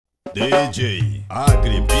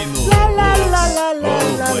Dj-Agripino Roots.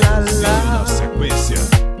 Vai na sequência.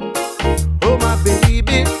 Oh my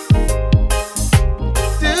baby,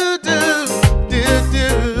 do do do do.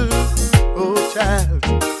 Oh child,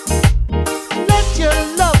 let your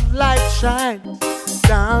love light shine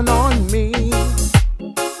down on me.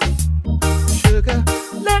 Sugar,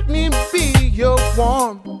 let me be your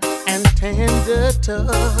warm and tender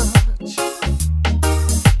touch.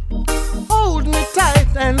 Hold me tight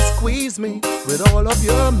and squeeze me with all of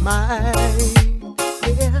your might.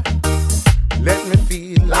 Yeah. Let me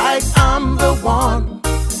feel like I'm the one.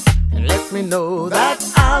 Let me know that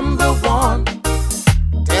I'm the one.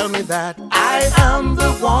 Tell me that I am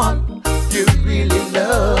the one you really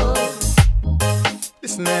love.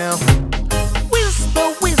 Listen now.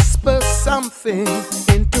 Whisper, whisper something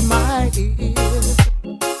into my ear.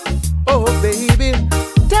 Oh baby,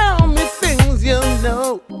 tell me things you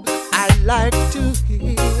know I like to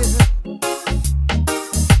hear.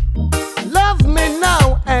 Love me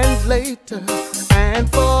now and later and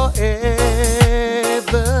forever.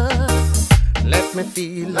 Let me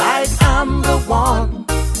feel like I'm the one.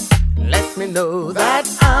 Let me know that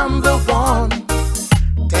I'm the one.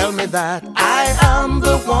 Tell me that I am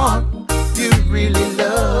the one you really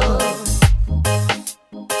love.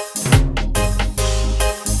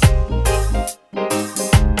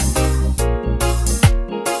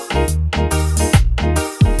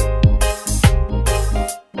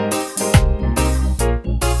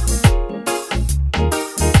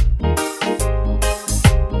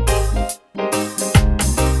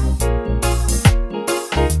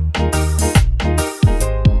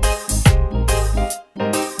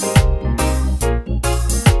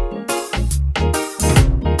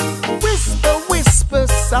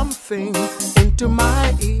 Something into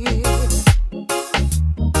my ear.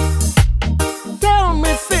 Tell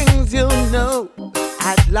me things you know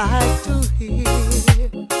I'd like to hear.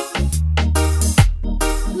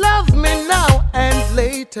 Love me now and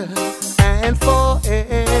later and forever.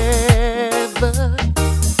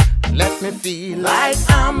 Let me feel like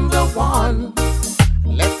I'm the one.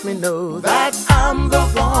 Let me know that I'm the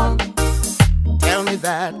one. Tell me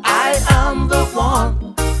that I am the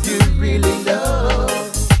one you really love.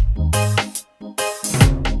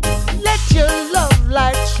 Your love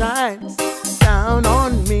light shines down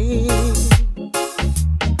on me.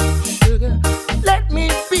 Sugar, let me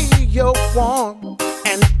be your warm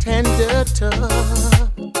and tender touch.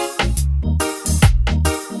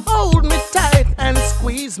 Hold me tight and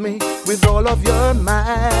squeeze me with all of your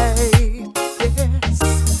might. Yes,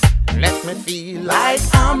 let me feel like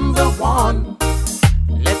I'm the one.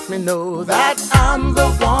 Let me know that I'm the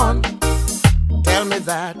one. Tell me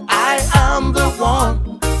that I am the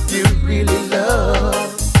one you really love.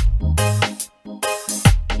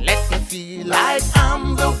 Let me feel like